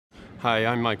Hi,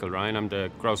 I'm Michael Ryan. I'm the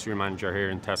grocery manager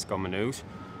here in Tesco Maynooth.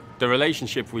 The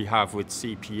relationship we have with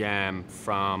CPM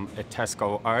from a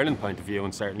Tesco Ireland point of view,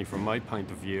 and certainly from my point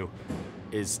of view,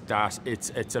 is that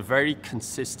it's a very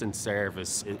consistent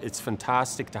service. It's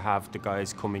fantastic to have the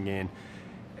guys coming in,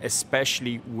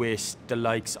 especially with the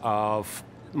likes of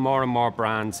more and more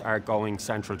brands are going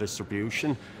central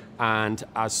distribution, and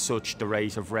as such the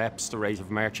rate of reps, the rate of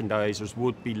merchandisers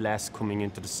would be less coming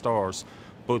into the stores.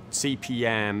 But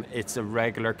CPM, it's a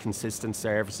regular, consistent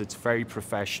service. It's very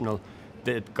professional.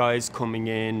 The guys coming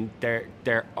in,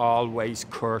 they're always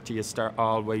courteous. They're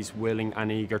always willing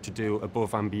and eager to do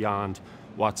above and beyond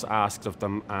what's asked of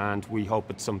them, and we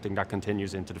hope it's something that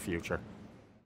continues into the future.